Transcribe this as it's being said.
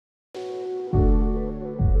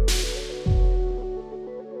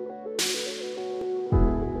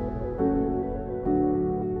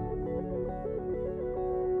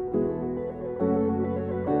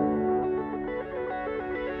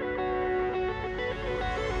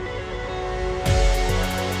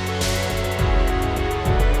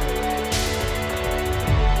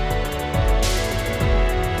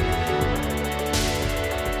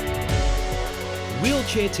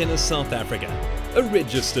Wheelchair Tennis South Africa, a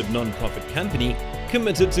registered non-profit company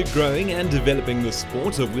committed to growing and developing the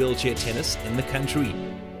sport of wheelchair tennis in the country.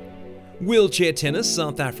 Wheelchair Tennis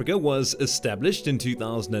South Africa was established in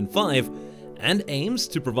 2005 and aims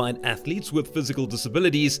to provide athletes with physical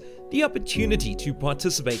disabilities the opportunity to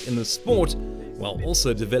participate in the sport while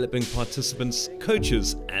also developing participants,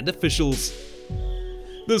 coaches and officials.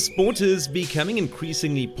 The sport is becoming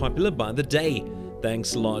increasingly popular by the day,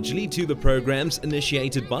 thanks largely to the programs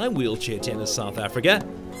initiated by Wheelchair Tennis South Africa,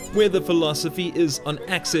 where the philosophy is on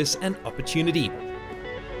access and opportunity.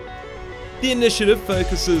 The initiative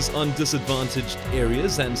focuses on disadvantaged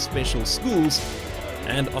areas and special schools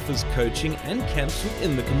and offers coaching and camps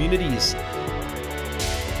within the communities.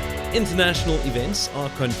 International events are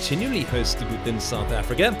continually hosted within South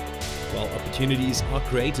Africa, while opportunities are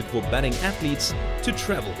created for budding athletes to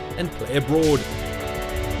travel and play abroad.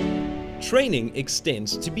 Training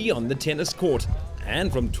extends to beyond the tennis court,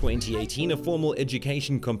 and from 2018 a formal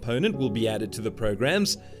education component will be added to the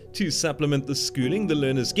programs to supplement the schooling the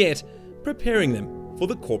learners get, preparing them for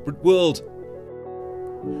the corporate world.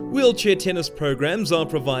 Wheelchair tennis programs are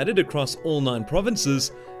provided across all 9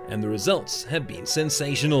 provinces, and the results have been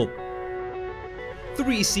sensational.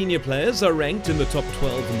 3 senior players are ranked in the top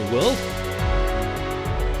 12 in the world,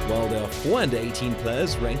 while there are 4 under 18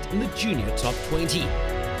 players ranked in the junior top 20.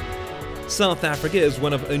 South Africa is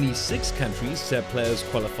one of only 6 countries to have players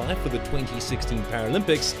qualify for the 2016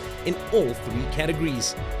 Paralympics in all 3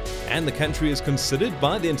 categories, and the country is considered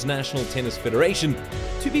by the International Tennis Federation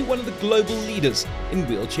to be one of the global leaders in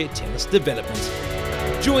wheelchair tennis development.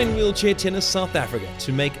 Join Wheelchair Tennis South Africa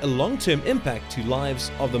to make a long-term impact to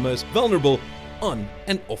lives of the most vulnerable on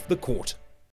and off the court.